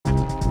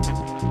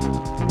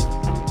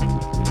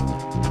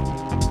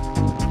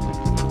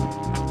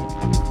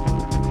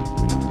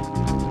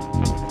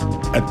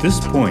At this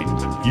point,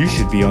 you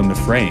should be on the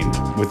frame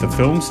with a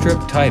film strip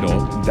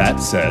title that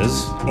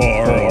says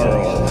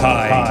Oral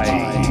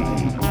Hygiene.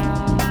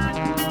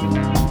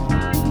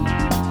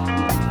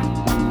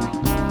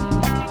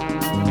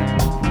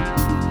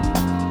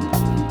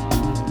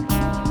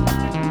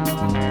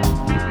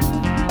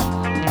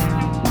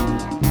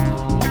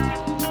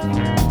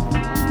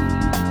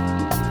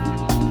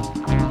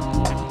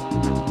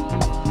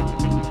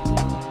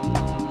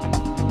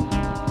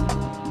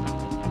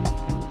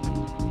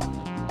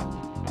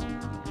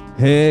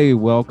 Hey,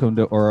 welcome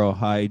to Oral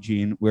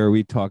Hygiene, where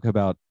we talk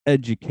about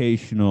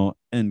educational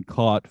and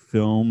caught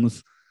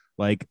films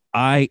like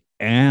I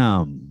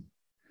Am.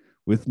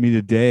 With me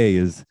today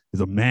is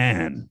a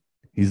man.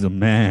 He's a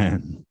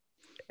man.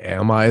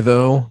 Am I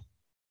though?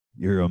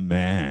 You're a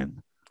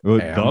man. Am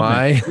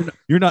I?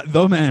 You're not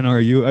the man, are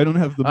you? I don't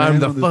have the man I'm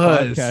the on this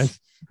fuzz. podcast.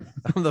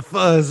 I'm the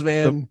fuzz,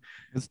 man.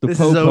 It's the This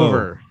popo. is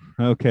over.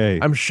 Okay.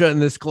 I'm shutting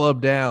this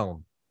club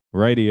down.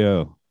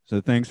 Rightio. So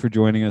thanks for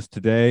joining us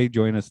today.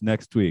 Join us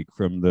next week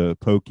from the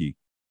Pokey.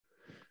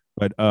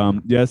 But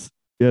yes,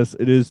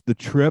 it is the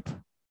trip.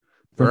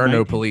 There are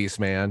no police,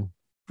 man.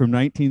 From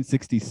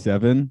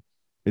 1967.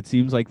 It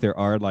seems like there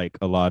are like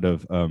a lot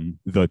of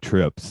the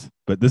trips,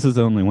 but this is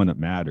the only one that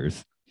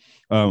matters.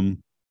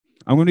 I'm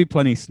going to be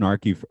plenty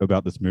snarky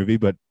about this movie,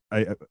 but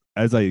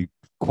as I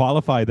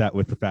qualify that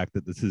with the fact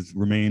that this has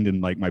remained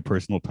in like my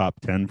personal top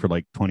 10 for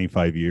like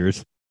 25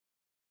 years.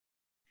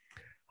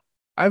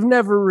 I've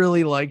never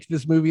really liked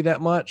this movie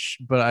that much,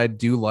 but I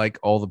do like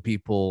all the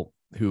people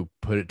who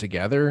put it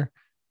together.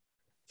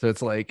 So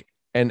it's like,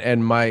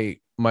 and my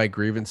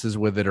grievances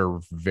with it are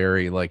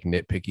very like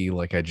nitpicky.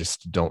 Like I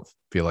just don't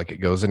feel like it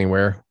goes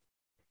anywhere.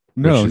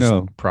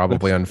 No,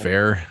 probably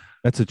unfair.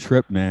 That's a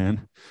trip,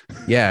 man.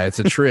 Yeah, it's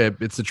a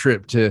trip. It's a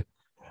trip to.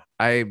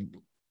 I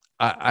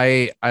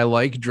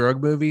like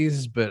drug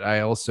movies, but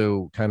I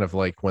also kind of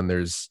like when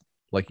there's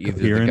like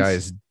either the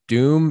guy's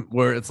doom,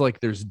 where it's like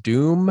there's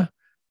doom.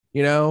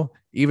 You know,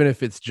 even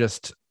if it's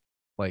just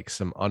like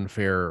some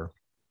unfair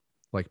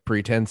like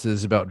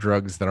pretenses about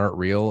drugs that aren't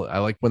real. I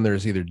like when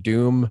there's either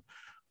doom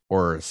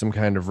or some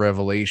kind of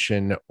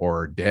revelation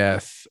or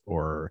death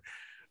or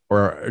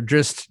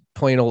just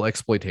plain old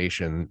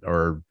exploitation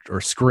or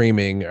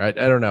screaming. I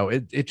don't know.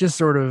 It just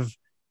sort of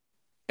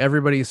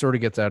everybody sort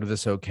of gets out of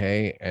this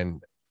okay,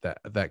 and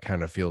that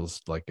kind of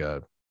feels like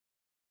a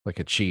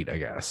cheat, I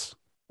guess.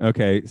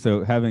 Okay,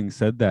 so having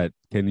said that,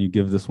 can you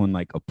give this one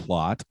like a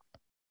plot?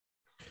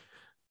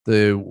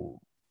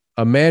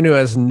 A man who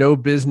has no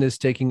business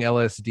taking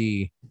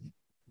LSD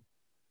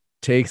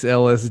takes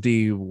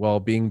LSD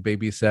while being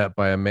babysat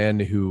by a man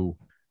who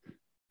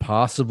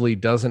possibly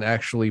doesn't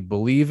actually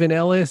believe in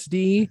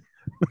LSD,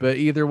 but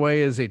either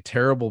way is a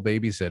terrible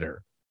babysitter.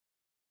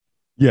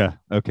 Yeah,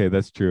 okay,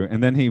 that's true.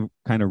 And then he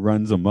kind of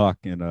runs amok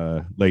in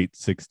a late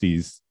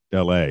 60s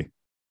LA.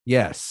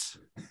 Yes.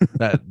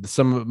 That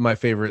some of my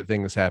favorite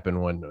things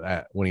happen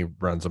when he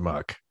runs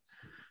amok.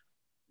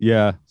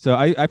 Yeah. So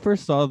I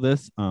first saw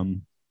this.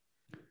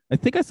 I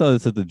think I saw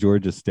this at the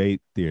Georgia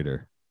State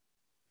Theater.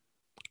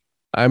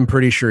 I'm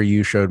pretty sure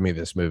you showed me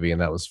this movie,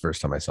 and that was the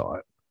first time I saw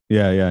it.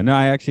 Yeah. No,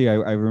 I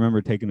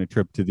remember taking a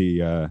trip to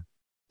the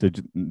to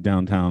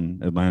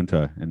downtown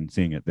Atlanta and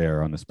seeing it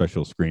there on a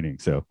special screening.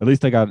 So at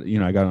least I got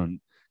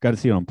to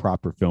see it on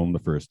proper film the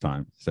first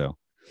time. So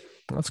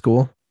that's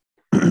cool.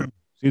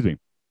 Excuse me.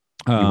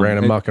 You ran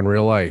amok in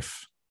real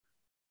life.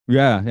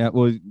 Yeah.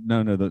 Well,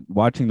 no.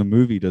 Watching the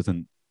movie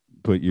doesn't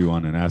put you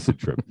on an acid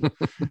trip.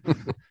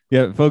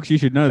 Yeah, folks, you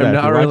should know that.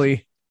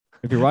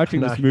 If you're watching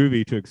this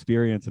movie to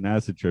experience an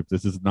acid trip,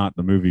 this is not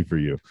the movie for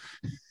you.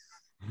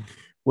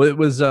 Well, it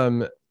was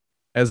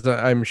as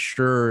I'm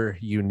sure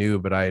you knew,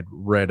 but I had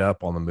read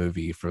up on the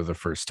movie for the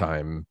first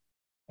time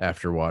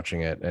after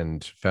watching it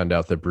and found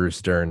out that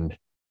Bruce Dern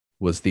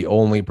was the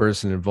only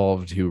person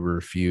involved who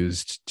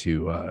refused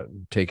to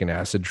take an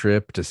acid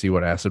trip to see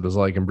what acid was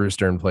like, and Bruce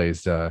Dern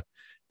plays the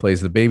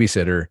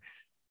babysitter.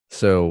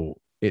 So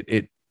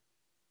it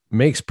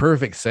makes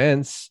perfect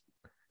sense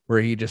where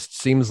he just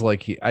seems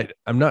like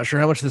I'm not sure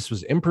how much this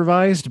was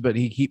improvised, but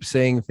he keeps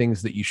saying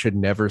things that you should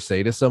never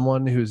say to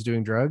someone who's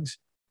doing drugs,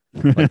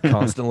 like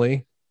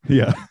constantly.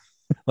 Yeah.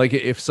 Like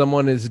if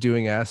someone is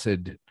doing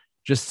acid,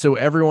 just so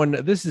everyone,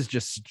 this is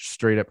just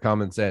straight up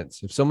common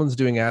sense. If someone's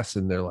doing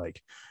acid and they're like,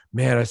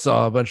 man, I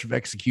saw a bunch of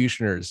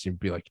executioners,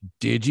 you'd be like,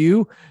 did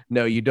you?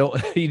 No, you don't.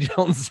 You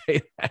don't say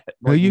that.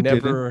 No, you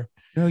never. Didn't.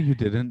 No, you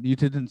didn't. You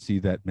didn't see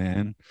that,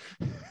 man.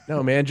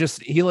 No, man.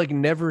 Just he like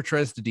never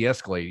tries to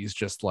de-escalate. He's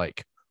just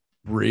like,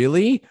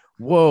 really?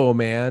 Whoa,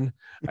 man.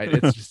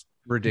 It's just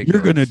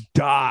ridiculous. You're gonna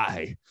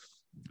die.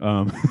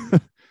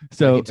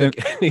 So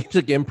he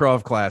took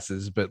improv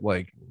classes, but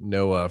like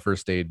no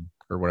first aid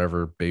or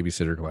whatever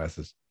babysitter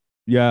classes.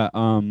 Yeah.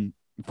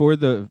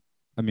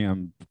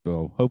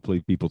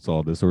 Hopefully people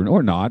saw this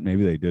or not.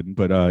 Maybe they didn't.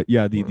 But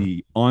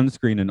the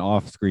on-screen and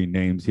off-screen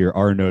names here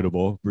are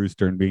notable. Bruce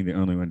Dern being the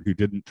only one who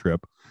didn't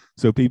trip.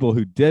 So people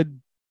who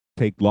did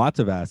take lots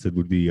of acid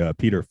would be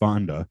Peter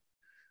Fonda,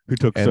 who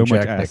took so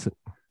much acid.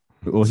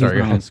 Well, he's not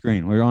on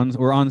screen. We're on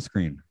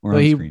screen. We're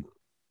on screen.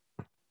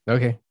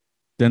 Okay.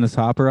 Dennis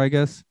Hopper, I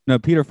guess. No,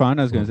 Peter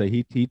Fonda. I was going to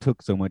say he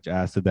took so much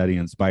acid that he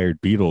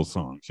inspired Beatles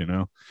songs. You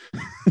know.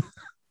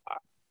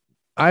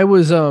 I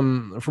was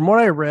from what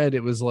I read,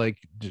 it was like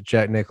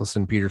Jack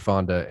Nicholson, Peter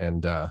Fonda,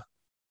 and I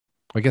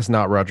guess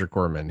not Roger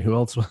Corman. Who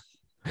else was?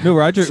 No,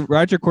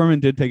 Roger Corman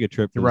did take a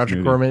trip. To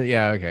Roger Corman,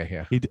 yeah,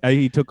 okay, yeah.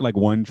 He took like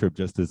one trip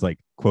just as like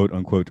quote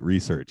unquote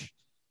research.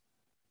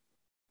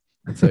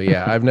 So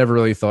yeah, I've never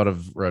really thought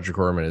of Roger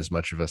Corman as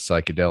much of a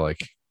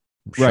psychedelic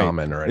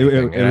shaman or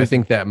anything, and I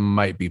think that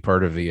might be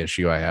part of the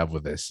issue I have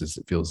with this. Is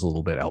it feels a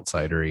little bit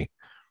outsidery.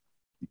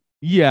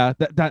 Yeah,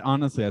 that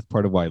honestly, that's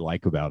part of what I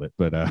like about it.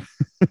 But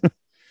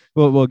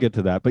we'll get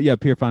to that. But yeah,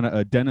 Peter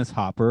Fonda, Dennis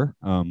Hopper,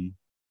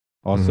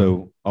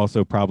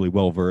 also probably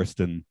well versed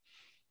in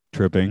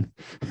tripping.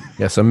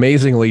 Yes,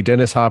 amazingly,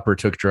 Dennis Hopper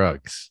took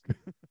drugs.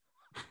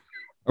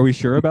 Are we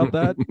sure about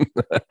that?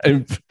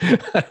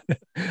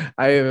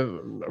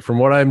 From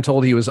what I'm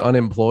told, he was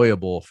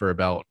unemployable for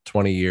about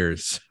 20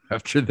 years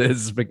after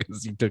this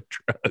because he took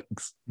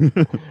drugs,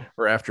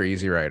 or after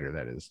Easy Rider,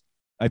 that is.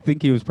 I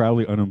think he was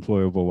probably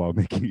unemployable while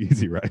making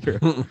Easy Rider.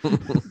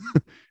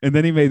 And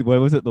then he made, what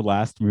was it, the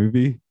last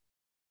movie?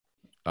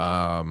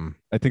 I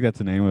think that's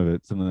the name of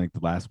it, something like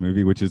The Last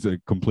Movie, which is a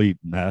complete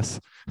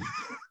mess.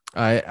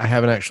 I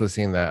haven't actually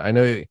seen that. I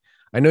know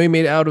he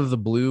made Out of the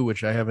Blue,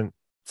 which I haven't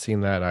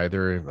seen that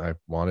either. I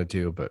wanted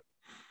to, but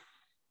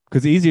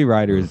because Easy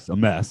Rider is a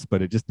mess,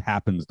 but it just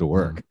happens to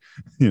work,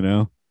 you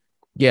know.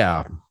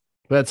 Yeah,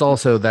 but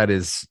that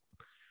is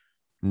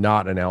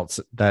not an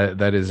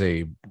that is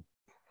a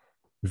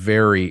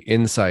very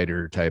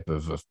insider type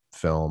of a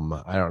film.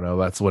 I don't know.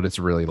 That's what it's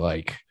really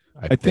like.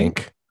 I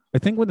think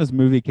when this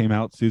movie came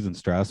out, Susan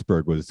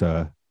Strasberg was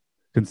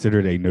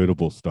considered a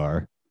notable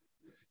star,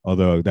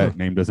 although that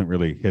name doesn't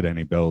really hit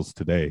any bells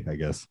today, I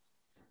guess.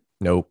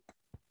 Nope.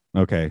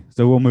 Okay,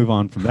 so we'll move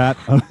on from that.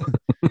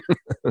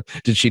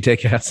 Did she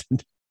take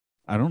acid?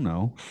 I don't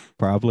know.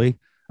 Probably.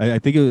 I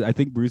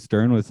think Bruce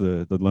Dern was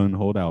the lone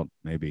holdout,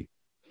 maybe.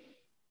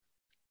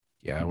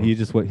 Yeah,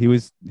 he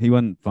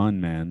wasn't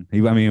fun, man.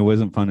 It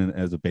wasn't fun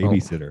as a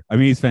babysitter.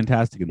 He's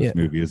fantastic in this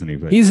movie, isn't he?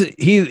 But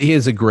he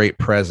is a great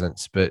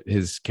presence, but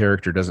his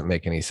character doesn't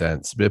make any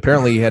sense. But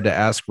apparently, he had to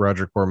ask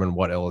Roger Corman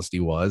what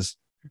LSD was.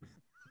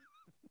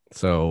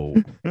 So,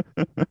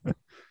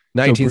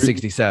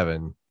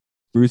 1967.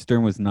 Bruce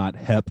Dern was not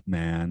hep,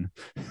 man.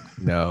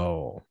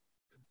 No.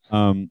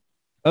 One.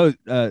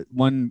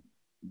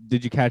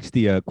 Did you catch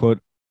the quote?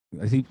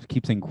 I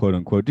keep saying quote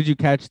unquote. Did you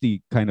catch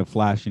the kind of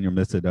flash in your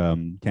missed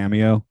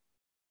cameo?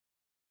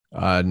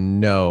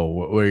 No.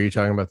 What are you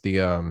talking about?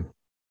 The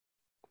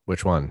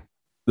which one?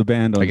 The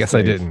band. I guess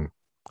stage. I didn't.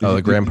 The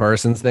Graham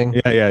Parsons thing.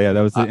 Yeah.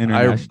 That was the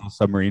International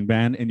Submarine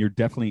Band, and you're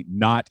definitely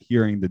not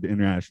hearing the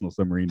International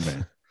Submarine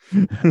Band.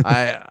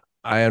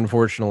 I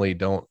unfortunately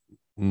don't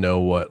know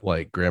what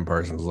like Graham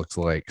Parsons looks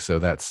like, so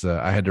that's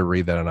I had to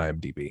read that on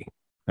IMDb.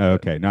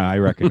 Okay, no, I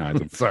recognize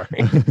him. Sorry.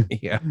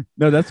 Yeah,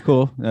 no, that's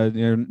cool. Maybe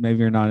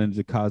you're not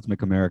into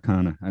Cosmic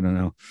Americana. I don't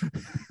know.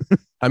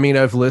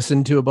 I've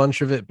listened to a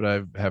bunch of it, but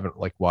I haven't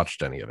like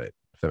watched any of it.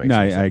 If that makes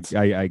sense.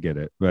 I get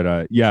it,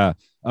 but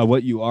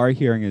what you are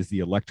hearing is the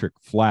Electric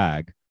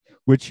Flag,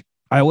 which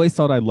I always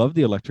thought I loved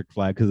the Electric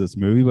Flag because of this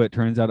movie, but it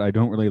turns out I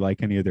don't really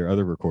like any of their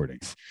other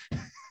recordings.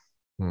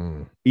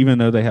 Even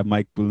though they have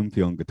Mike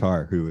Bloomfield on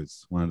guitar, who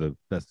is one of the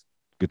best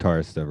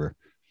guitarists ever.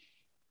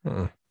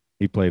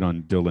 He played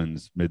on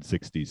Dylan's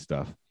mid-60s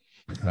stuff.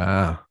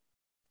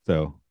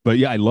 So, but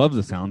yeah, I love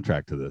the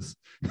soundtrack to this.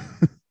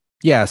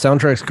 Yeah,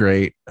 soundtrack's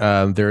great.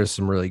 There is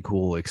some really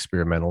cool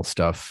experimental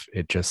stuff.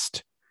 It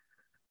just,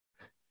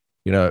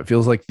 it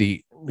feels like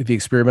the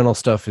experimental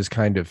stuff is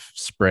kind of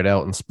spread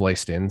out and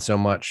spliced in so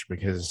much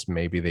because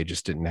maybe they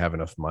just didn't have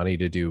enough money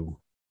to do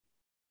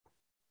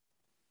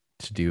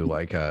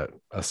like a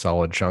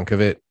solid chunk of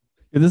it.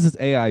 And this is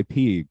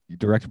AIP,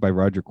 directed by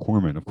Roger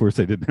Corman. Of course,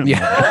 they didn't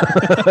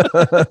have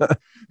money.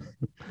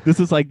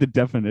 This is like the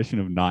definition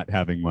of not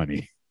having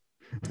money.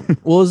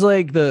 Well, it was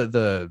like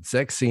the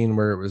sex scene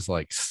where it was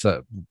like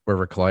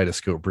where a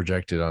kaleidoscope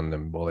projected on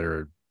them while they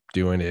were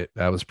doing it.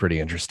 That was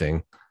pretty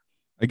interesting.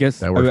 I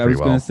guess I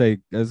was going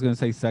to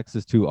say sex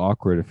is too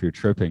awkward if you're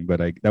tripping, but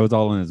that was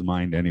all in his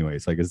mind anyway.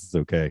 So I guess it's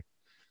okay.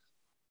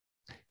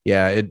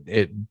 Yeah,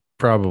 it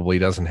probably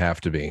doesn't have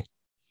to be.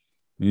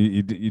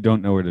 You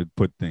don't know where to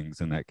put things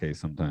in that case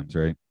sometimes,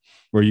 right?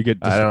 Where you get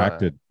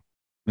distracted.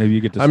 Maybe you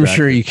get distracted. I'm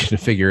sure you can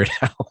figure it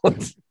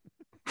out.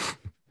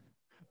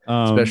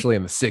 Especially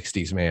in the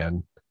 60s,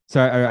 man.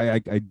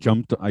 Sorry, I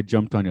jumped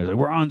on you.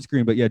 We're on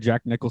screen, but yeah,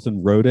 Jack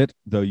Nicholson wrote it,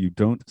 though you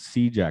don't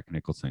see Jack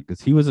Nicholson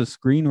because he was a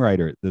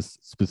screenwriter at this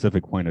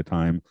specific point of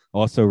time,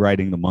 also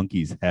writing The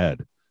Monkey's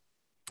Head.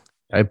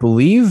 I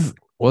believe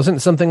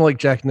wasn't something like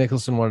Jack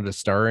Nicholson wanted to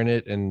star in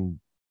it, and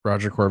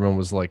Roger Corman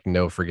was like,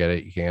 "No, forget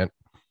it, you can't."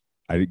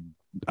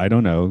 I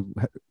don't know.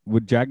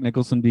 Would Jack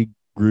Nicholson be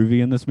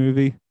groovy in this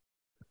movie?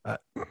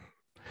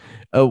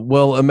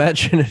 Well,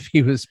 imagine if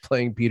he was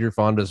playing Peter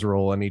Fonda's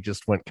role and he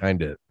just went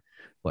kind of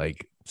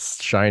like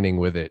shining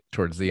with it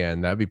towards the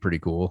end. That'd be pretty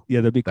cool.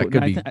 Yeah, that'd be cool.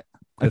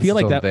 I feel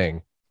like that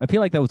thing. I feel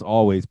like that was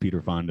always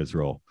Peter Fonda's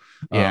role.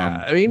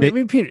 Yeah, I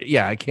mean, Peter.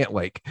 Yeah, I can't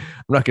like. I'm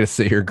not going to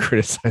sit here and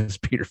criticize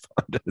Peter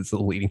Fonda as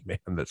the leading man.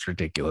 That's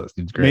ridiculous.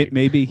 He's great.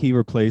 Maybe he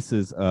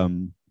replaces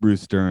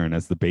Bruce Dern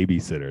as the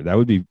babysitter. That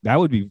would be. I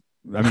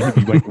mean,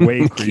 he'd be like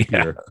way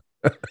creepier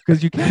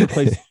because you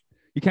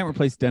can't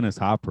replace Dennis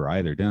Hopper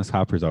either. Dennis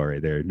Hopper's already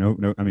there. No.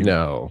 I mean,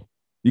 no.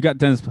 You got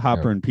Dennis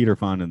Hopper and Peter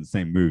Fonda in the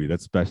same movie.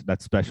 That's special.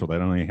 That's special.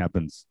 That only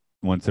happens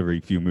once every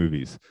few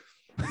movies.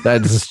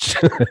 That's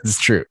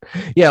true.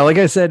 Yeah, like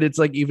I said, it's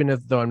like even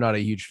though I'm not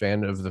a huge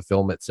fan of the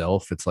film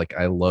itself, it's like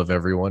I love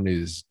everyone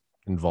who's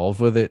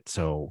involved with it.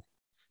 So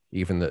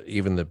even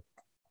the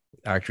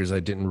actors I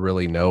didn't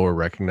really know or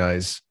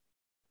recognize,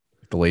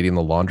 the lady in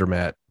the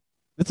laundromat.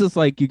 This is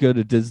like you go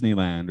to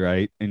Disneyland,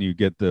 right? And you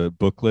get the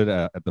booklet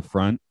at the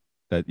front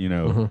that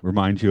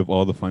reminds you of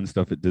all the fun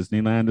stuff at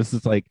Disneyland. This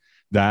is like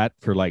that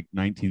for like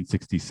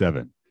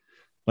 1967.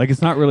 Like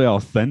it's not really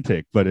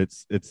authentic, but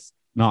it's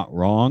not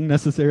wrong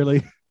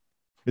necessarily.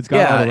 It's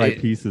got all the right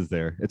pieces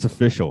there. It's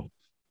official.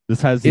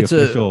 This has the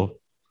official.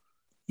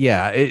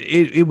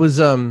 It was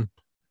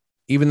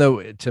even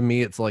though to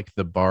me it's like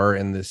the bar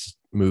in this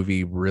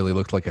movie really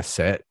looked like a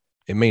set.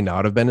 It may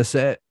not have been a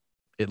set.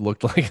 It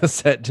looked like a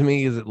set to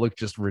me, as it looked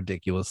just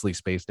ridiculously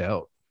spaced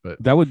out.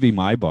 But that would be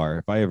my bar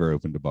if I ever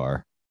opened a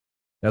bar.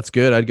 That's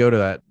good. I'd go to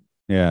that.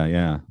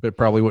 Yeah. But it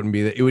probably wouldn't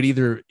be that. It would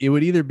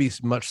either be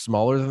much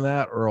smaller than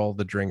that, or all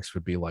the drinks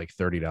would be like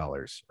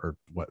 $30 or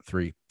what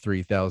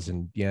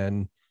 3,000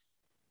 yen.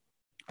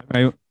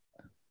 There's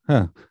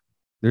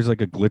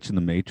like a glitch in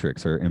the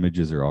matrix. Our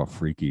images are all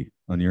freaky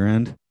on your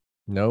end.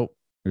 Nope.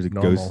 There's a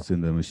ghost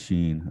in the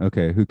machine.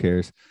 Okay, who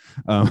cares?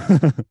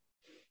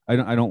 I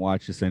don't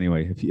watch this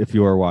anyway. If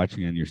you are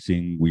watching and you're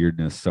seeing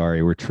weirdness,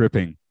 sorry, we're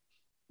tripping.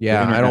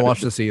 Yeah, I don't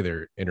watch this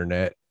either.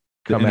 Internet,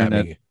 come at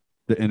me.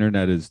 The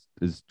internet is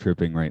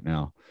tripping right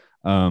now.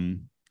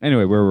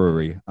 Anyway, where were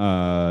we?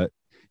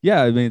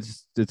 Yeah, I mean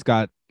it's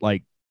got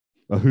like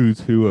a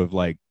who's who of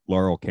like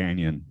Laurel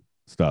Canyon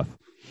stuff.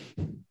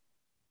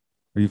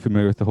 Are you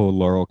familiar with the whole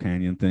Laurel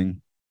Canyon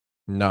thing?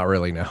 Not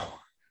really, no.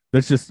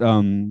 That's just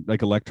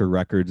like Elektra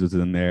Records is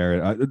in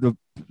there.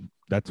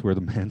 That's where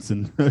the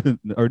Manson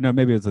or no,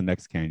 maybe it's the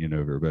next canyon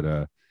over,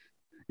 but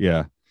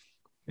yeah.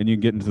 And you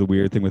can get into the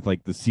weird thing with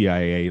like the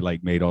CIA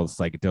like made all the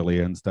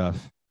psychedelia and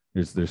stuff.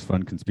 There's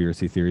fun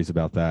conspiracy theories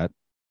about that.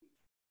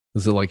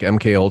 Is it like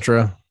MK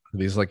Ultra? Are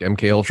these like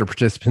MK Ultra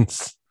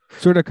participants?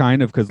 Sort of,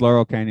 kind of, because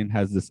Laurel Canyon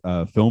has this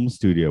film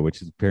studio,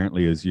 which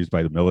apparently is used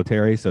by the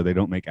military, so they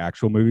don't make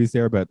actual movies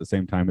there, but at the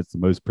same time, it's the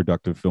most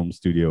productive film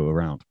studio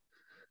around.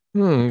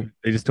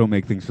 They just don't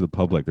make things for the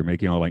public. They're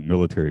making all like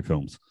military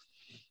films.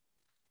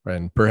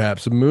 And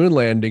perhaps moon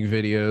landing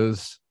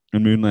videos.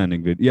 And moon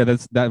landing video. Yeah,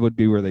 that would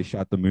be where they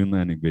shot the moon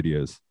landing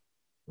videos.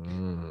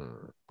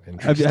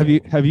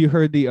 Have you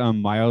heard the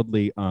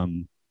mildly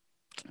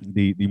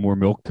the more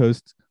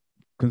milquetoast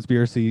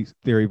conspiracy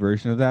theory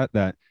version of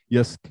that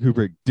yes,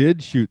 Kubrick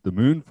did shoot the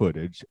moon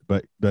footage,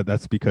 but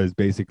that's because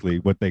basically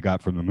what they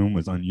got from the moon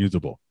was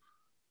unusable.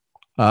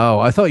 Oh,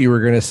 I thought you were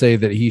going to say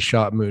that he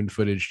shot moon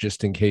footage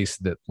just in case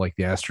that like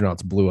the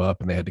astronauts blew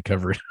up and they had to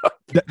cover it up.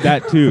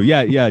 That too.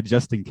 Yeah.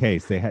 Just in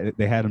case they had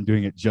him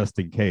doing it just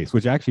in case,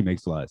 which actually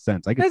makes a lot of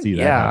sense. I could see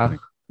that happening.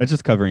 That's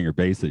just covering your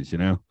bases,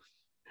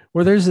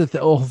 Where there's the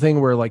whole thing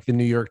where like the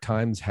New York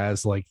Times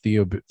has like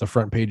the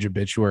front page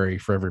obituary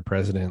for every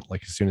president,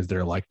 like as soon as they're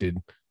elected.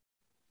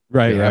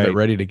 Right. They have it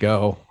ready to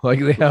go. Like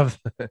they have,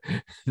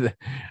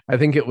 I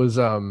think it was,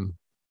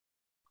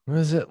 what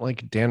is it?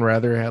 Like Dan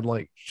Rather had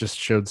like just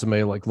showed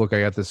somebody like, look,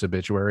 I got this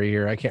obituary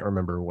here. I can't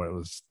remember what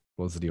was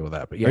the deal with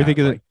that, but yeah.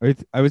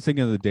 I was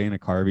thinking of the Dana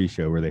Carvey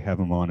show where they have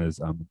him on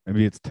as,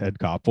 maybe it's Ted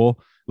Koppel.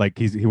 Like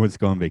he wants to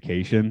go on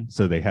vacation.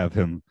 So they have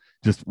him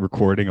just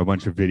recording a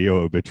bunch of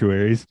video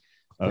obituaries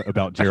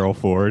about Gerald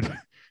Ford.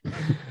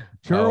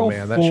 Gerald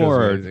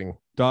Ford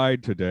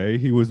died today.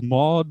 He was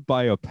mauled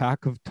by a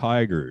pack of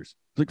tigers.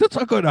 It's like, that's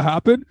not going to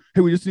happen.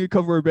 Hey, we just need to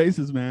cover our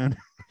bases, man.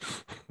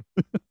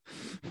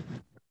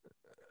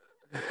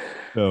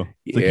 So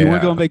it's like, you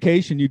want to go on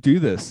vacation, you do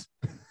this.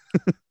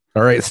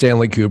 All right,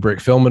 Stanley Kubrick,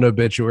 film an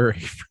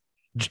obituary for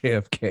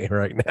JFK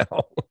right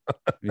now.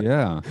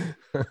 Yeah.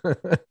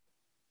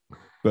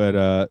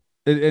 But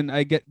and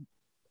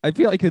I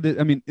feel like it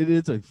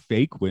is a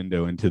fake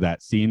window into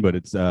that scene, but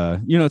it's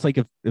it's like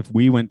if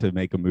we went to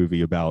make a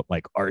movie about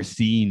like our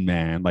scene,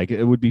 man, like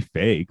it would be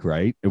fake,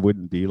 right? It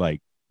wouldn't be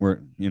like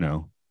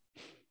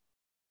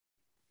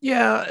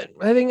Yeah,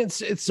 I think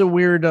it's a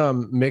weird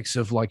mix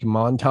of like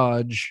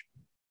montage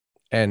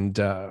and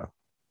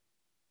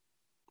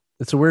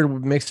it's a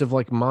weird mix of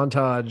like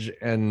montage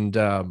and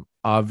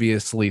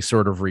obviously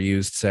sort of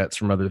reused sets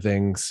from other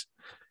things.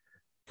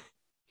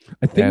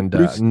 I think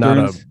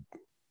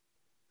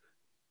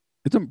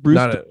isn't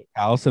Bruce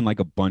House in like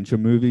a bunch of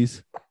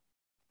movies?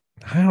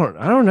 I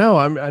don't know.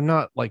 I'm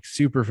not like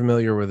super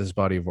familiar with his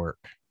body of work.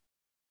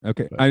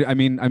 Okay. But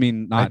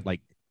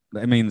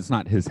it's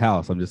not his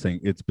house. I'm just saying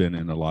it's been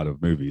in a lot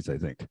of movies, I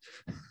think.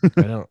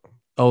 I don't.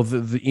 Oh,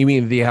 you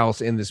mean the house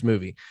in this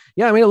movie?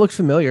 Yeah, I mean it looks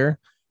familiar.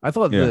 I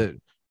thought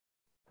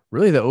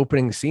really the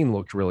opening scene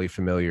looked really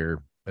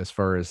familiar as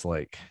far as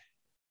like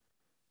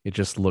it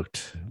just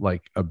looked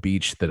like a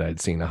beach that I'd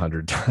seen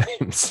 100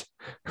 times.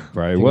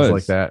 Right, was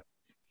like that.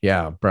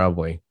 Yeah,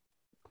 probably.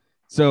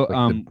 So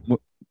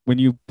when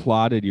you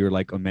plotted, you're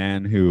like a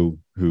man who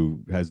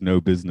has no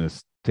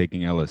business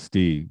taking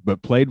LSD,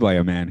 but played by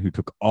a man who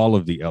took all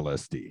of the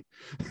LSD.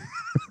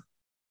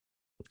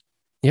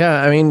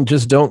 Yeah, I mean,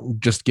 just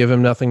give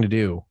him nothing to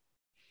do.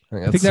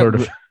 I think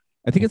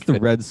it's the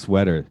red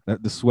sweater.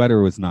 The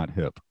sweater was not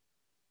hip.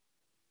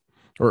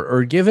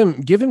 Or give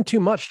him too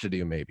much to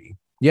do, maybe.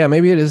 Yeah,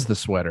 maybe it is the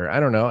sweater. I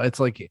don't know. It's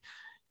like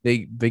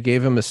they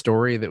gave him a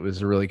story that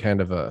was really kind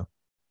of a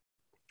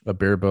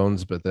bare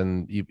bones, but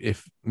then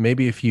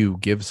if you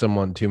give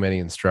someone too many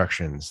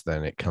instructions,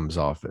 then it comes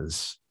off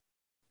as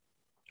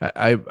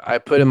I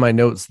put in my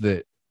notes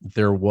that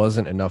there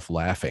wasn't enough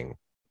laughing.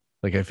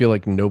 Like, I feel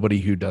like nobody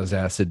who does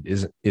acid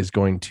is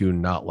going to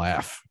not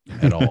laugh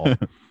at all.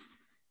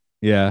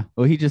 Yeah.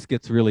 Well, he just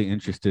gets really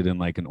interested in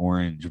like an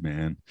orange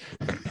man.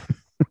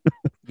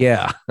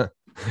 Yeah.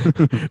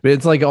 But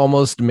it's like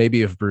almost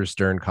maybe if Bruce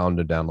Dern calmed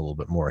him down a little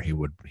bit more, he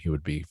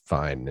would be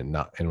fine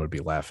and would be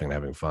laughing and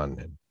having fun,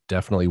 and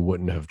definitely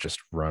wouldn't have just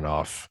run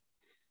off.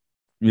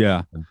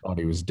 Yeah. And thought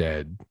he was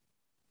dead.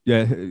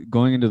 Yeah.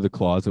 Going into the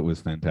closet was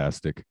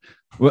fantastic.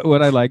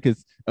 What I like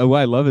is what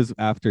I love is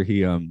after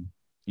he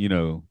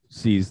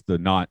sees the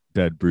not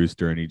dead Bruce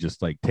Dern, he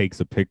just like takes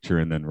a picture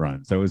and then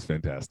runs. That was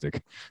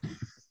fantastic.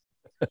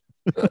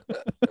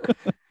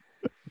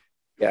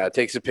 Yeah, it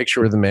takes a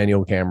picture with a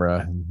manual camera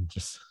and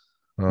just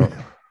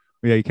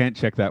yeah, you can't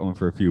check that one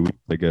for a few weeks,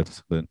 I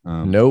guess. But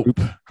nope.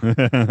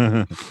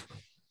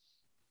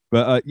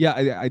 But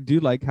yeah, I do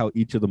like how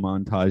each of the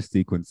montage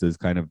sequences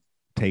kind of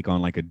take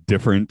on like a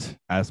different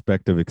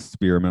aspect of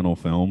experimental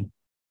film.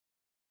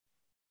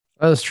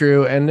 That's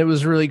true, and it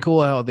was really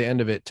cool how at the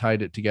end of it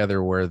tied it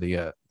together, where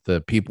the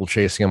people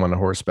chasing him on a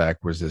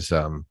horseback was his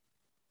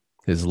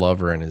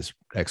lover and his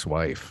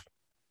ex-wife.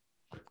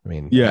 I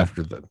mean, yeah,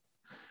 after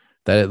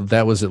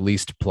that was at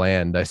least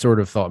planned. I sort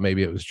of thought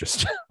maybe it was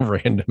just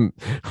random,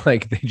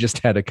 like they just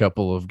had a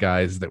couple of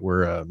guys that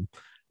were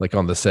like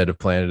on the set of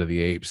Planet of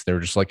the Apes. They were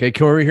just like, "Hey,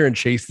 come over here and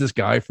chase this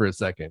guy for a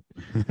second."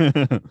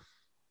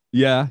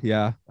 Yeah.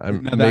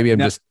 I'm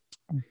just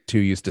too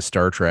used to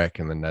Star Trek,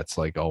 and then that's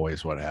like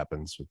always what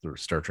happens with the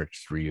Star Trek,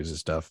 just reuses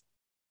stuff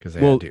because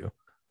they had to.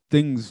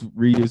 Things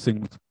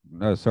reusing.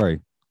 Oh, sorry.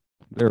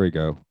 There we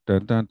go.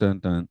 Dun dun dun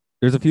dun.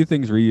 There's a few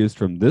things reused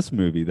from this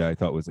movie that I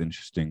thought was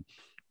interesting.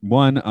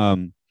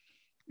 One,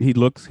 he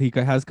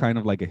has kind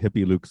of like a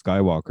hippie Luke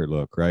Skywalker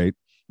look, right?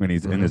 When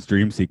he's in his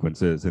dream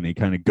sequences, and he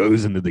kind of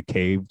goes into the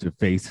cave to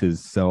face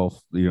his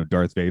self,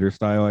 Darth Vader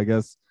style, I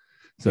guess.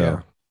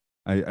 So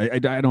yeah. I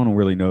don't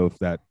really know if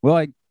that. Well,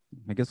 I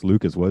guess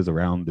Lucas was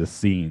around this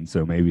scene,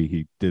 so maybe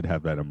he did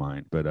have that in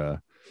mind. But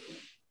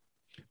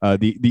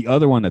the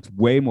other one that's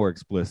way more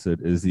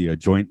explicit is the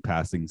joint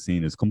passing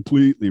scene is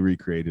completely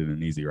recreated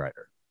in Easy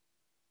Rider.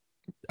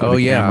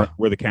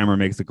 Where the camera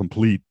makes a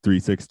complete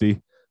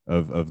 360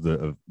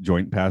 of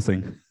joint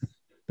passing.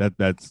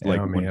 That's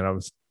like, man, I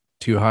was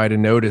too high to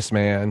notice,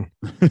 man.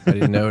 I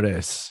didn't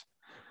notice.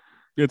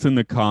 It's in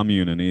the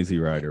Commune and Easy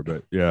Rider,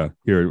 but yeah,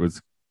 here it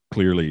was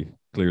clearly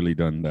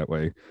done that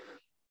way.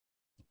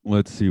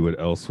 Let's see what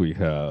else we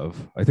have.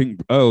 I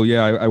think. Oh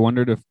yeah, I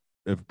wondered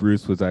if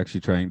Bruce was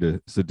actually trying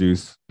to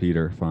seduce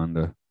Peter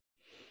Fonda.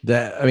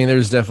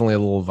 There's definitely a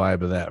little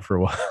vibe of that for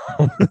a while.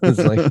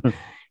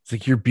 It's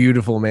like you're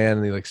beautiful, man,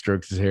 and he like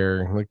strokes his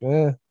hair. I'm like,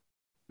 eh.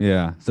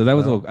 Yeah. So that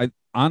was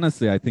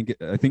honestly, I think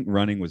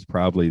running was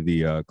probably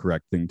the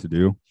correct thing to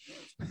do.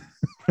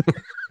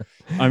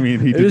 I mean,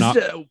 he did not.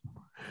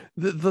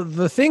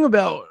 The thing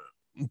about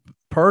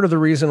part of the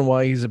reason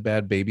why he's a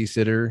bad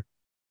babysitter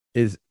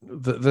is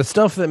the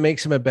stuff that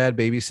makes him a bad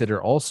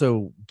babysitter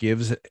also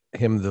gives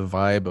him the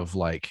vibe of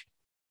like,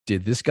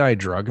 did this guy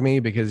drug me?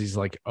 Because he's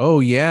like, oh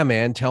yeah,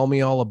 man, tell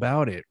me all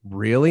about it.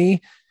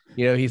 Really?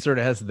 He sort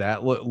of has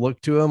that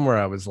look to him where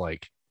I was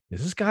like,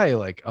 is this guy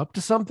like up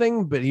to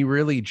something? But he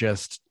really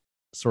just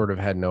sort of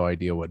had no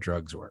idea what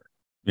drugs were.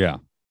 Yeah.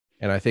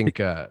 And I think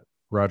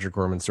Roger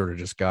Corman sort of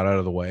just got out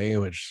of the way,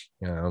 which,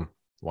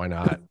 why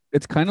not?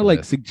 It's kind of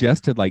like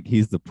suggested like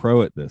he's the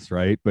pro at this,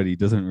 right? But he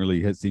doesn't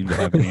really seem to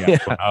have any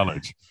actual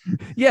knowledge.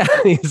 Yeah.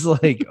 He's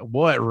like,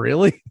 what,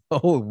 really?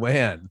 Oh,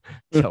 man.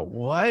 So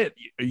what?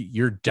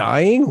 You're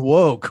dying?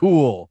 Whoa,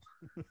 cool.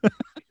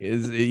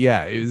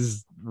 It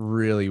was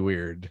really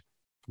weird.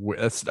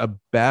 That's a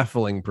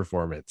baffling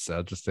performance.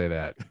 I'll just say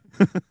that.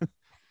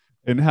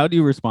 And how do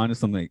you respond to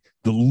something like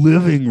the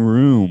living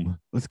room?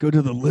 Let's go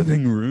to the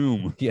living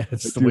room. Yeah,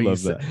 it's the way you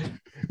said.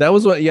 That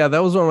was one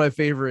of my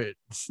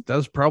favorites. That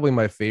was probably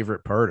my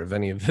favorite part of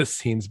any of the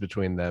scenes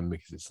between them,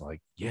 because it's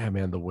like, yeah,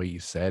 man, the way you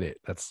said it,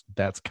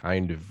 that's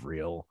kind of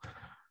real.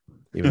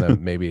 Even though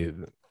maybe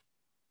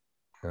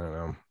I don't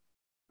know.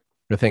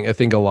 I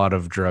think a lot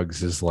of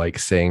drugs is like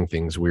saying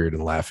things weird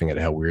and laughing at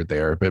how weird they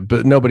are,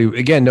 but nobody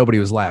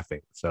was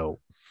laughing. So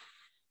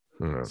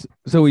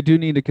we do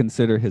need to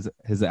consider his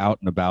out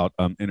and about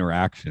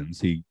interactions.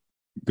 He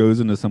goes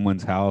into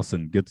someone's house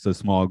and gets a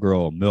small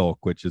girl milk,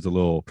 which is a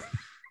little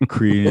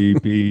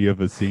creepy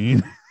of a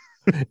scene.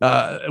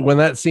 When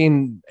that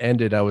scene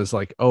ended, I was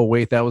like, oh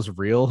wait, that was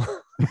real.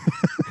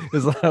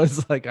 I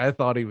was like, I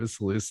thought he was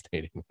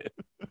hallucinating it.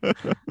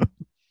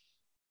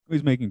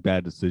 He's making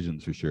bad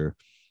decisions for sure.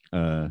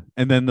 And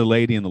then the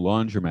lady in the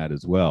laundromat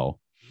as well.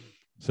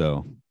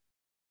 So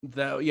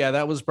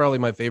that was probably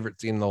my favorite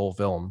scene in the whole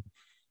film.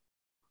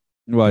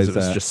 Why is it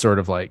was that? Just sort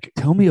of like,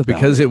 tell me about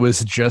because it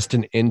was just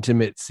an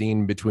intimate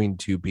scene between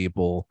two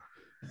people,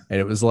 and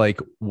it was like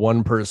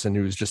one person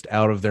who was just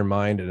out of their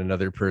mind and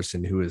another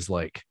person who is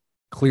like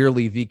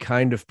clearly the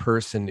kind of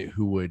person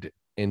who would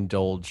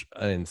indulge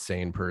an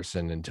insane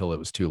person until it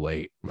was too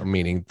late,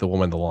 meaning the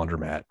woman in the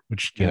laundromat,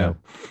 which you know,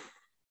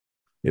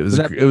 it was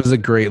a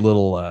great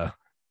little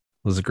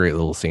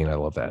scene. I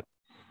love that.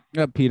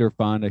 Peter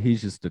Fonda,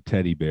 he's just a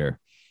teddy bear.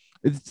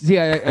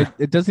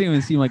 It doesn't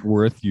even seem like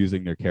worth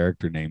using their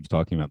character names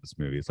talking about this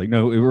movie. It's like,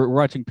 no, we're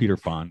watching Peter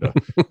Fonda.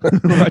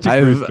 We're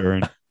watching Bruce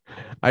Dern.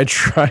 I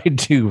tried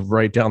to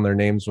write down their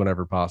names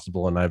whenever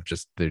possible, and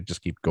they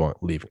just keep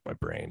leaving my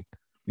brain.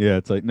 Yeah,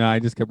 it's like, no, I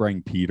just kept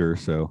writing Peter.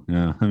 So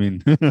yeah, I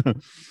mean,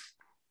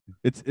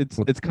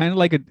 it's kind of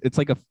like it's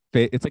like a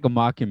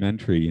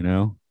mockumentary, you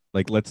know,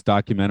 like let's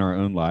document our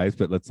own lives,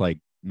 but let's like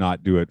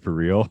not do it for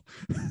real.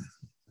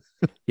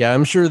 Yeah,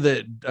 I'm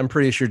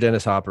pretty sure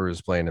Dennis Hopper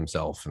is playing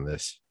himself in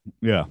this.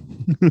 Yeah.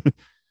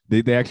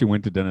 They actually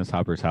went to Dennis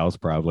Hopper's house,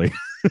 probably.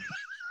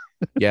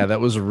 Yeah, that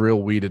was a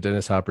real weed at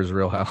Dennis Hopper's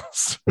real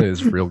house.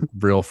 His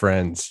real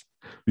friends.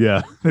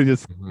 Yeah. They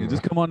just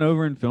come on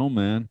over and film,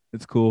 man.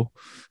 It's cool.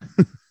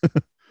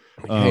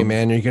 Hey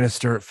man, are you gonna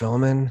start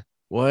filming?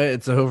 What?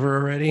 It's over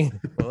already?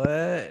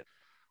 What?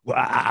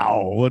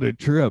 Wow, what a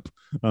trip.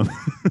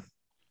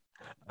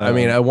 I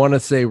mean, I want to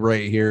say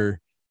right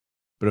here,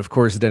 but of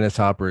course, Dennis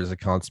Hopper is a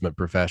consummate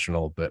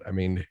professional. But I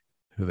mean,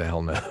 who the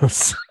hell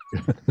knows?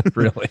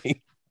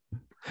 Really,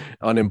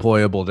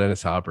 unemployable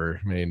Dennis Hopper.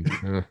 I mean,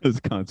 it's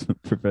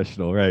consummate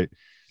professional, right?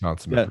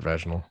 Consummate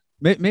professional.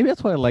 Maybe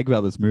that's what I like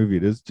about this movie.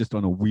 It is just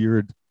on a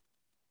weird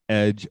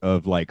edge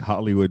of like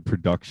Hollywood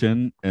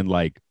production and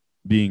like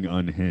being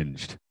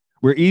unhinged.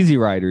 Where Easy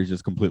Rider is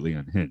just completely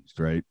unhinged,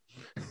 right?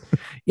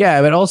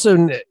 Yeah, but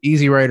also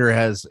Easy Rider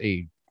has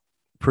a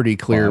pretty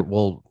clear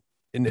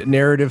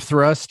narrative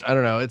thrust. I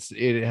don't know.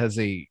 It has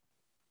a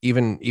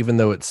even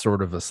though it's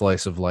sort of a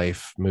slice of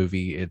life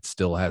movie, it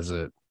still has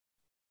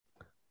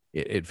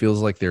it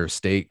feels like there are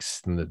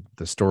stakes and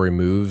the story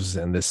moves,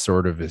 and this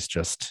sort of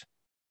just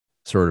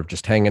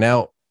hanging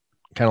out,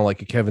 kind of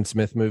like a Kevin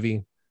Smith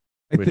movie.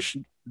 Which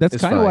that's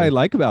kind of what I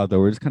like about it, though.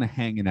 We're just kind of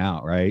hanging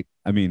out, right?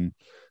 I mean,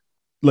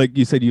 like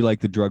you said, you like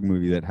the drug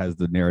movie that has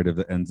the narrative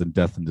that ends in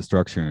death and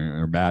destruction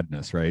or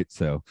madness, right?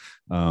 So,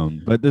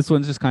 but this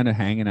one's just kind of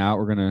hanging out.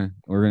 We're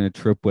gonna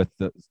trip with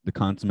the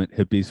consummate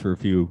hippies for a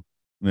few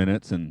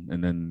minutes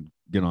and then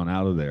get on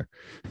out of there.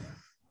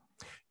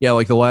 Yeah,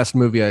 like the last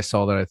movie I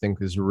saw that I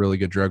think is a really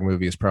good drug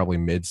movie is probably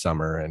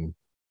Midsommar, and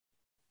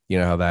you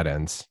know how that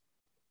ends.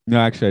 No,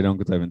 actually, I don't,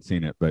 because I haven't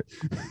seen it. But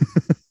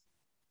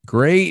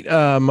great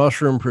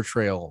mushroom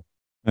portrayal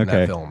in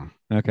that film.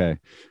 Okay.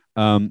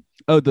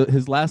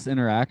 His last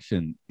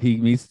interaction, he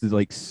meets the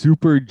like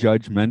super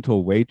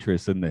judgmental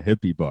waitress in the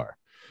hippie bar.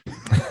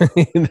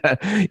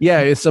 Yeah,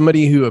 it's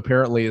somebody who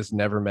apparently has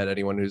never met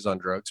anyone who's on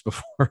drugs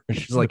before.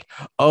 She's like,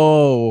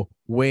 "Oh,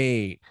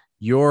 wait,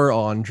 you're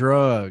on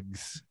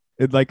drugs."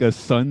 It's like a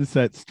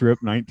Sunset Strip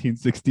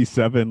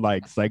 1967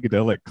 like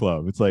psychedelic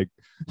club. It's like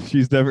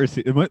she's never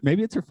seen.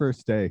 Maybe it's her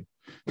first day.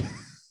 I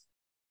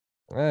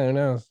don't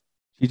know.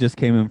 She just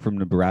came in from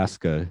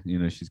Nebraska. You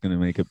know, she's going to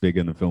make it big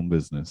in the film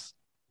business.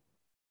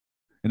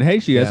 And hey,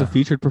 she has a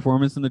featured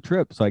performance in The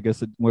Trip, so I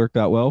guess it worked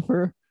out well for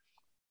her.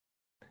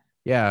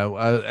 Yeah,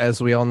 as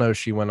we all know,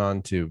 she went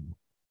on to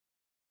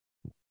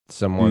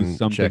someone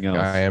check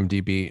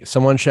IMDb.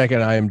 Someone check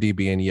at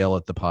IMDb and yell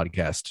at the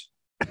podcast.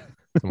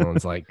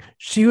 Someone's like,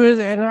 she was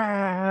in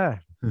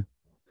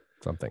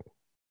something.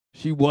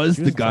 She was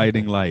the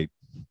guiding light.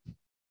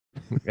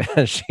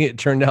 It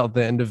turned out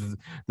the end of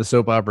the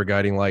soap opera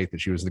Guiding Light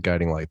that she was the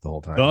guiding light the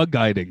whole time. The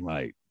guiding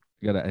light.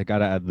 I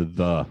gotta add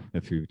the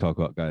if you talk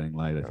about guiding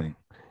light, I think.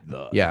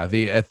 At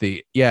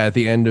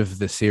the end of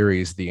the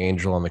series, the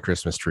angel on the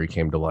Christmas tree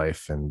came to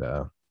life and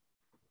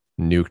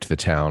nuked the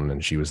town,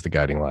 and she was the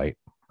guiding light,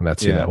 and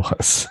that's who that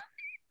was.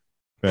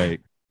 Right.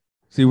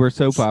 See, we're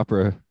soap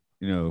opera.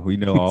 You know, we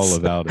know all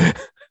about it.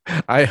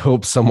 I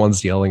hope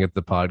someone's yelling at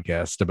the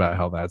podcast about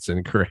how that's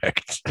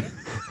incorrect.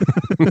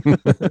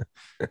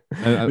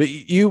 But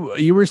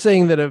you were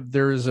saying that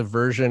there is a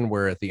version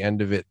where at the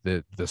end of it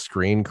the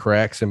screen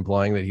cracks,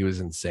 implying that he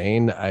was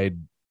insane. I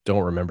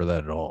don't remember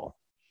that at all.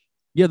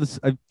 Yeah,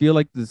 I feel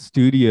like the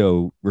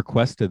studio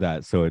requested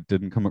that, so it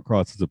didn't come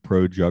across as a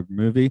pro-drug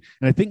movie.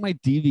 And I think my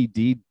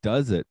DVD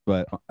does it,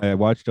 but I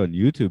watched on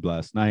YouTube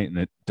last night, and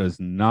it does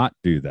not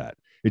do that.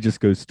 It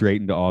just goes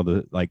straight into all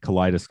the like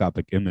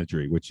kaleidoscopic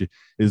imagery, which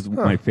is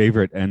my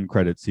favorite end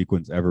credit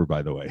sequence ever,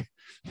 by the way.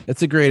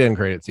 It's a great end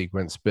credit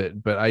sequence, but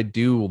I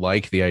do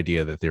like the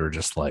idea that they were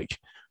just like,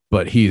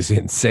 but he's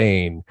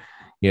insane.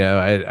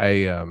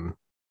 I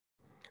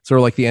sort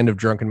of like the end of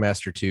Drunken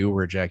Master 2,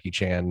 where Jackie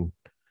Chan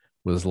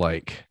was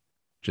like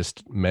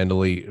just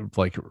mentally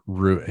like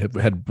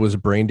was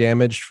brain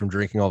damaged from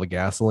drinking all the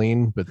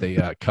gasoline, but they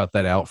cut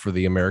that out for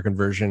the American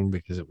version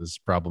because it was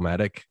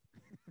problematic.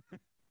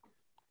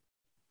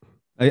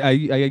 I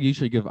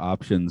usually give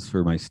options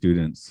for my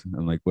students.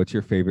 I'm like, what's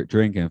your favorite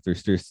drink? And if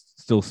they're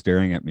still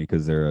staring at me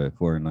because they're a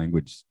foreign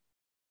language,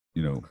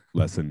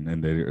 lesson,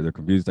 and they're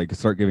confused, I can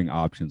start giving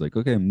options like,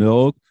 okay,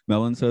 milk,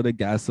 melon soda,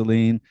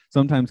 gasoline.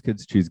 Sometimes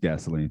kids choose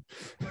gasoline.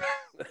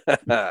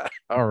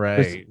 All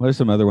right. What are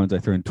some other ones I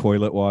throw in?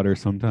 Toilet water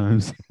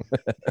sometimes.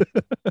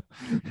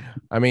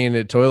 I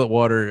mean, toilet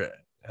water,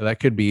 that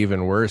could be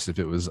even worse if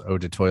it was eau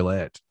de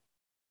toilette.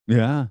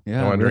 Yeah.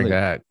 I'm wondering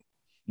that.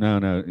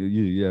 No.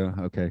 Yeah.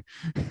 Okay.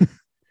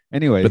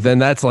 Anyway. But then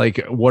that's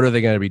like, what are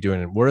they going to be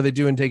doing? What are they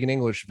doing taking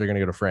English if they're going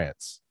to go to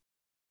France?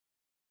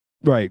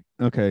 Right.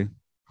 Okay.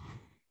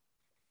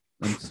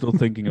 I'm still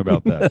thinking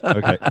about that.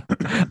 Okay.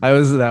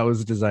 That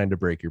was designed to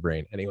break your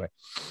brain. Anyway.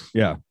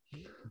 Yeah.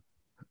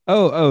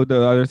 Oh,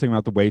 the other thing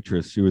about the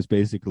waitress, she was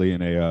basically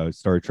in a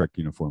Star Trek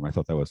uniform. I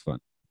thought that was fun.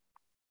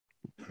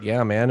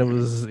 Yeah, man.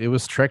 It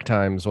was Trek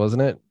times,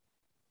 wasn't it?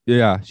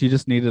 Yeah. She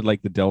just needed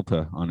like the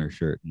Delta on her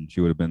shirt and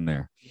she would have been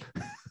there.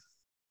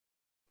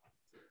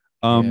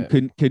 Yeah.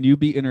 Can you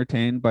be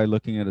entertained by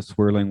looking at a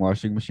swirling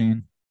washing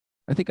machine?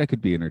 I think I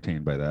could be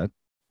entertained by that.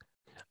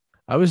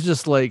 I was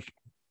just like,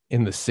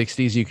 in the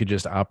 60s, you could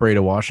just operate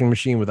a washing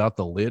machine without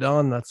the lid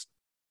on. That's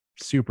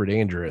super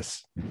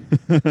dangerous.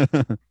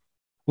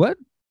 What?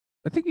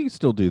 I think you can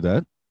still do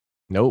that.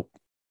 Nope.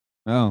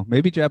 Oh,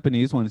 maybe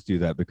Japanese ones do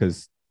that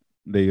because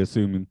they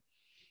assume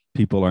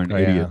people aren't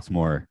idiots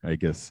more, I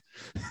guess.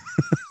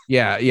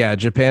 Yeah.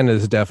 Japan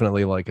is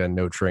definitely like a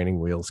no training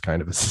wheels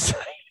kind of a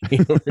society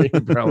where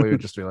you probably would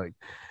just be like,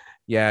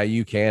 yeah,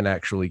 you can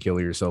actually kill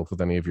yourself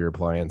with any of your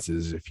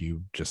appliances if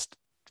you just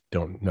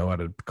don't know how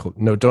to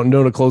don't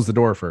know to close the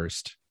door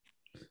first.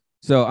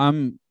 So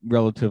I'm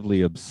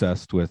relatively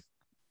obsessed with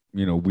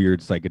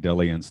weird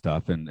psychedelia and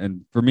stuff,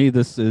 and for me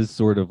this is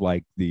sort of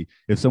like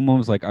if someone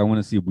was like, I want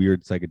to see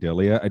weird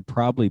psychedelia, I'd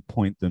probably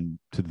point them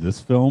to this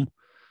film.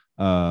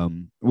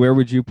 Where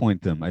would you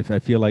point them? I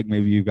feel like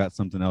maybe you've got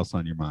something else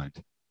on your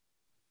mind.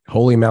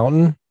 Holy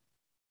Mountain.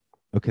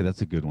 Okay,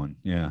 that's a good one.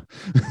 Yeah.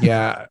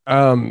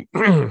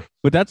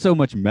 But that's so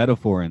much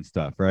metaphor and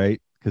stuff,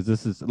 right? Because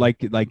this is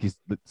like you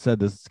said,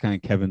 this is kind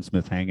of Kevin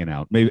Smith hanging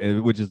out, maybe,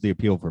 which is the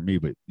appeal for me.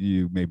 But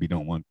you maybe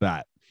don't want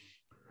that.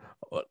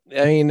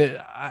 I mean,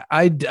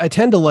 I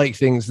tend to like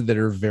things that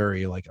are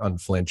very like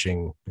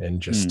unflinching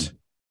and just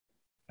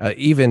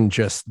even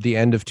just the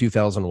end of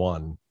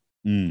 2001,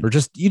 or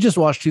you just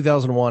watch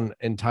 2001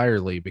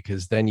 entirely,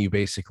 because then you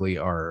basically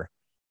are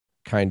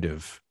kind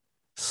of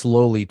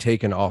slowly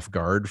taken off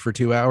guard for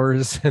 2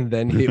 hours and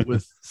then hit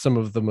with some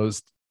of the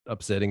most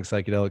upsetting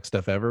psychedelic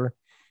stuff ever.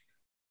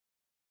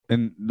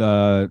 And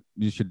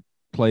you should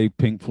play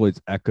Pink Floyd's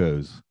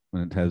Echoes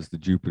when it has the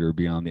Jupiter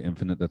Beyond the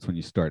Infinite. That's when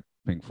you start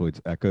Pink Floyd's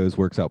Echoes.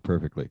 Works out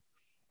perfectly.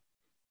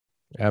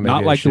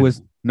 Not like the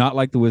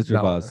Wizard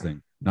of Oz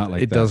thing. Not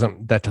like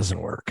that. That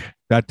doesn't work.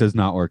 That does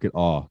not work at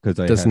all. Because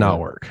does not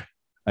work.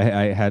 I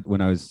had,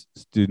 when I was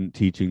student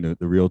teaching,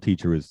 the real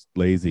teacher was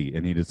lazy,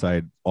 and he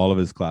decided all of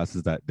his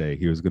classes that day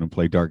he was going to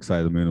play Dark Side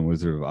of the Moon and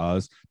Wizard of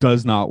Oz.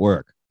 Does not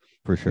work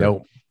for sure.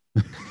 Nope.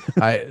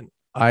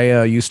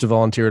 I used to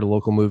volunteer at a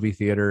local movie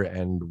theater,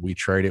 and we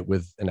tried it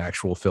with an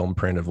actual film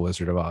print of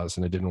Wizard of Oz,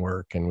 and it didn't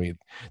work. And we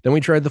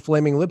tried the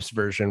Flaming Lips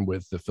version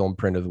with the film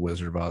print of the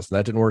Wizard of Oz, and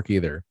that didn't work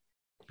either.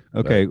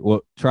 Okay,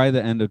 well, try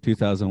the end of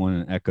 2001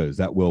 and Echoes.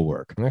 That will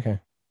work. Okay,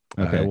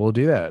 we'll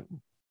do that.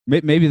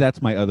 Maybe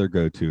that's my other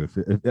go-to.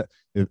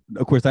 If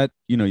of course, that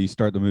you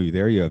start the movie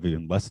there, you have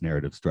even less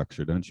narrative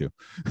structure, don't you?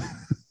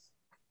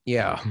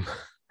 Yeah.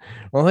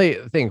 Well, I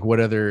think, what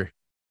other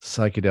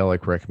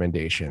psychedelic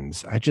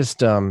recommendations? I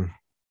just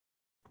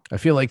I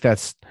feel like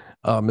that's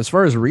as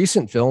far as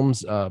recent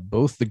films,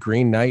 both The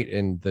Green Knight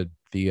and the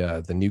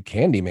new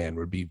Candyman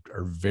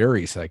are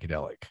very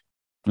psychedelic.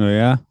 Oh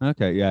yeah,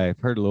 okay, yeah, I've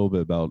heard a little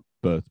bit about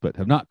both, but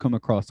have not come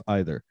across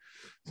either.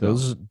 So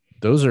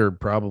those are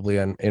probably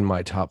in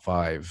my top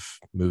 5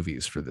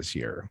 movies for this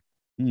year.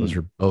 Those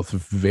are both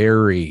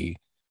very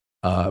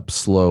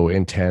slow,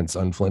 intense,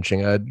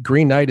 unflinching.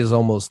 Green Knight is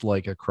almost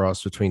like a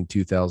cross between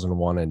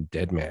 2001 and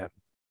Dead Man.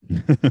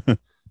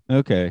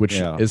 Okay, which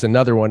is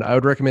another one. I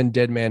would recommend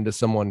Dead Man to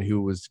someone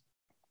who was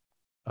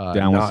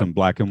down with some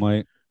black and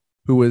white,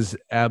 who was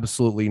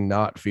absolutely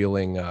not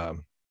feeling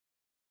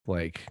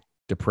like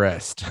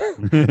depressed.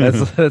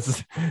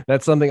 that's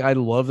something. I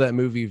love that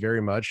movie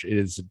very much.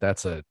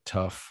 That's a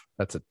tough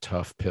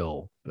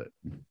pill, but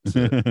it's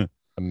an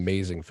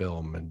amazing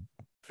film, and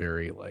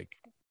very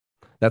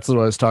that's what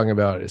I was talking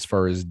about as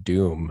far as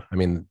Doom. I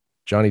mean,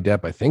 Johnny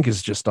Depp, I think,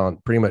 is just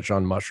pretty much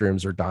on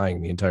mushrooms or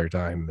dying the entire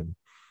time.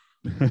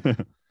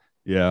 And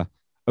yeah,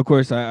 of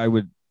course, I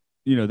would,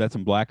 that's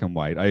in black and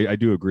white. I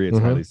do agree it's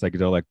highly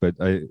psychedelic, but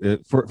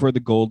for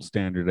the gold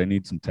standard, I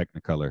need some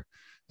Technicolor.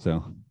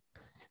 So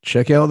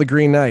check out The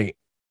Green Knight.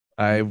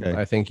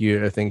 I think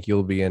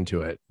you'll be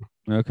into it.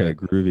 Okay,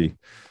 groovy.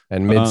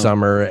 And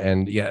Midsummer,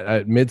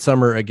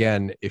 Midsummer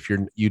again. If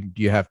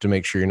you have to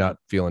make sure you're not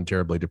feeling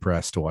terribly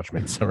depressed to watch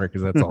Midsummer,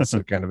 because that's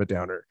also kind of a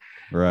downer.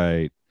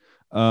 Right.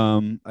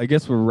 I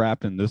guess we're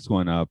wrapping this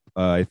one up.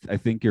 I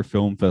think your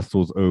film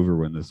festival's over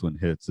when this one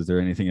hits. Is there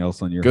anything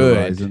else on your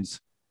horizons?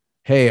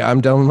 Hey, I'm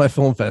done with my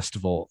film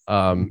festival.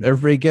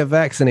 Everybody get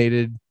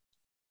vaccinated,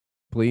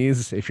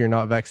 please, if you're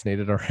not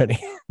vaccinated already.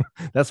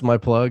 That's my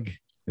plug.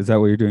 Is that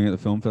what you're doing at the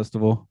film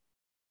festival?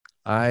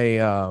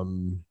 I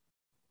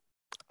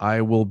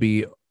will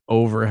be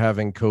over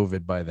having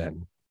COVID by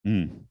then.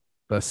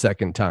 The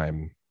second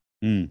time.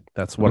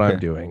 That's what I'm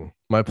doing.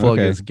 My plug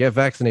is get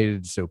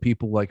vaccinated so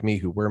people like me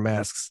who wear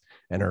masks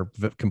and are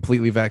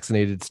completely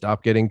vaccinated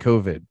stop getting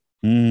COVID.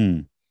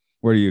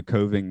 Where are you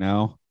coving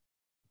now?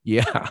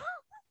 Yeah.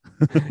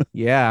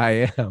 Yeah,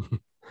 I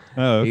am.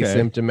 Oh, okay.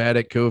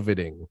 Asymptomatic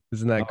COVIDing.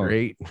 Isn't that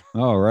great?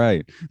 All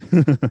right.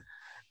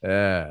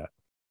 Yeah.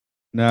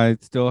 No,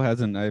 it still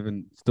hasn't.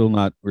 Still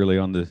not really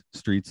on the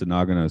streets of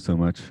Nagano so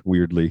much,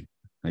 weirdly,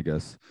 I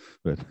guess.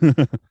 But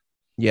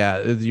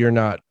yeah, you're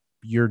not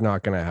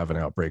going to have an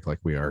outbreak like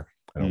we are,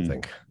 I don't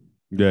think.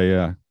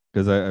 Yeah.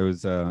 Because I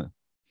was, I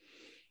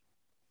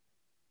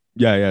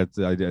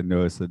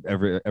noticed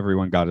that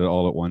everyone got it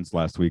all at once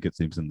last week, it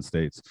seems, in the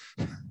States.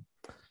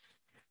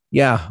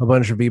 Yeah, a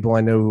bunch of people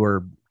I know who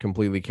are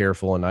completely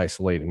careful and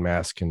isolate and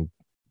mask and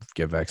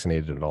get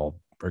vaccinated and all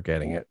are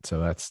getting it. So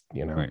that's,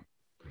 Right.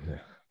 Yeah.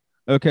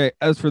 Okay,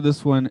 as for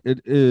this one, it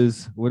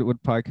is what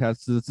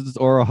podcast is this? It's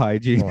Oral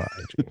Hygiene.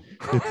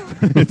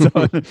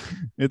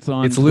 It's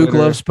on It's Luke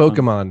Twitter. Loves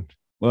Pokemon.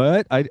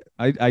 What? I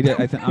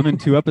think I'm in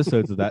 2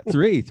 episodes of that.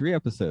 Three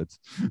episodes.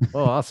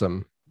 Oh,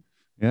 awesome.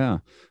 Yeah.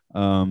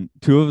 2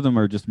 of them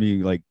are just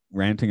me like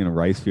ranting in a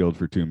rice field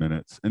for 2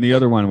 minutes, and the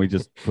other one we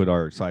just put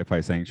our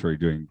Sci-Fi Sanctuary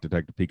doing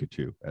Detective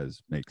Pikachu,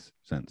 as makes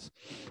sense.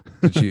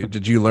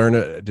 Did you learn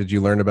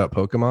about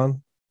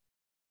Pokemon?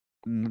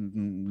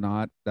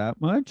 Not that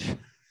much.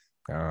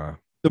 The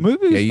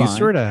movie, yeah, you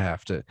sort of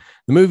have to.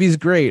 The movie's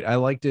great. I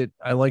liked it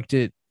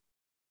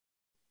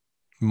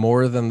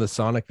more than the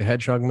Sonic the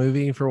Hedgehog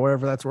movie, for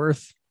whatever that's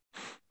worth.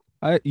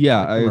 I agree.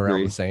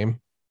 Around the same.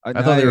 I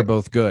thought they were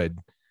both good.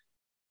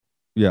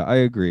 Yeah, I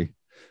agree.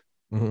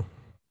 Mm-hmm.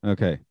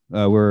 Okay,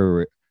 where were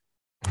we?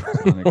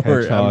 Sonic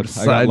Hedgehog.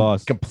 I got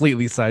lost.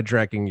 Completely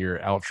sidetracking your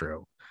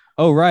outro.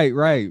 Oh, right.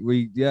 I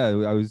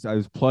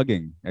was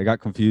plugging. I got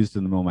confused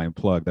in the moment I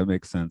plugged. That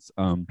makes sense.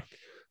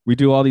 We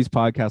do all these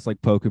podcasts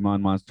like Pokemon,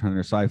 Monster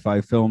Hunter,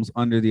 Sci-Fi Films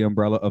under the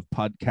umbrella of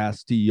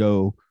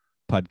Podcastius.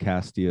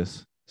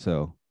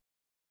 So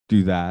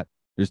do that.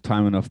 There's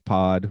Time Enough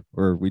Pod,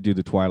 or we do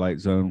the Twilight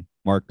Zone.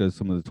 Mark does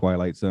some of the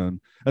Twilight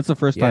Zone. That's the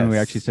first time we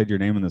actually said your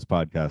name in this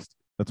podcast.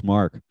 That's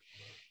Mark.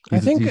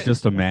 He's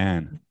just a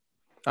man.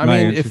 I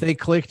mean, if they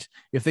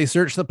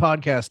searched the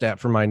podcast app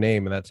for my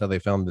name and that's how they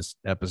found this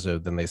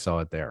episode, then they saw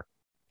it there.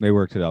 They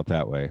worked it out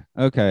that way.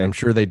 Okay. I'm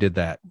sure they did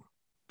that.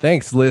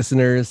 Thanks,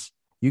 listeners.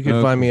 You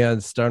can find me on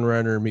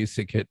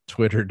Stunrunnermusic at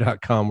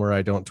twitter.com, where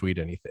I don't tweet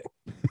anything.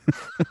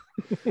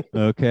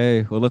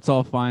 Okay. Well, let's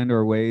all find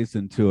our ways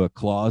into a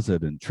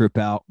closet and trip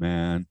out,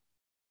 man.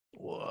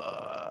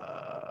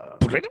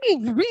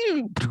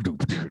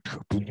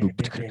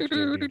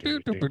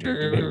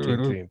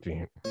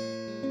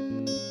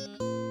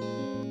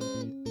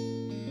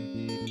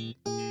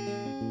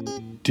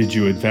 Did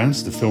you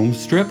advance the film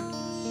strip?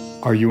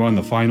 Are you on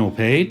the final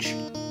page?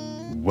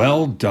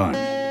 Well done.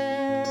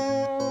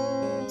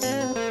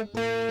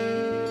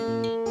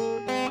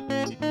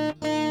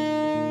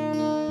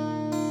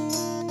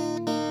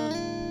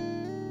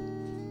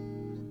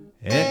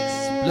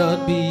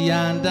 Explode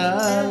beyond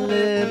our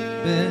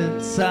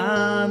limits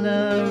on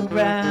a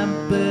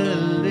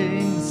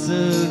rambling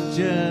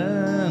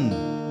sojourn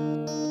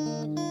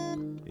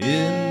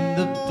in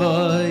the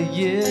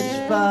voyage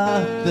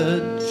for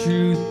the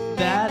truth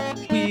that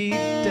we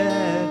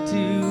dare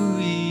to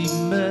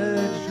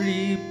emerge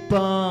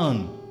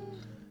reborn.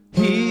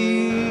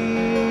 Here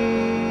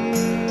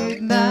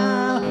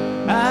now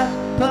at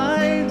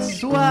Point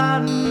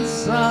Swan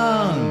Song.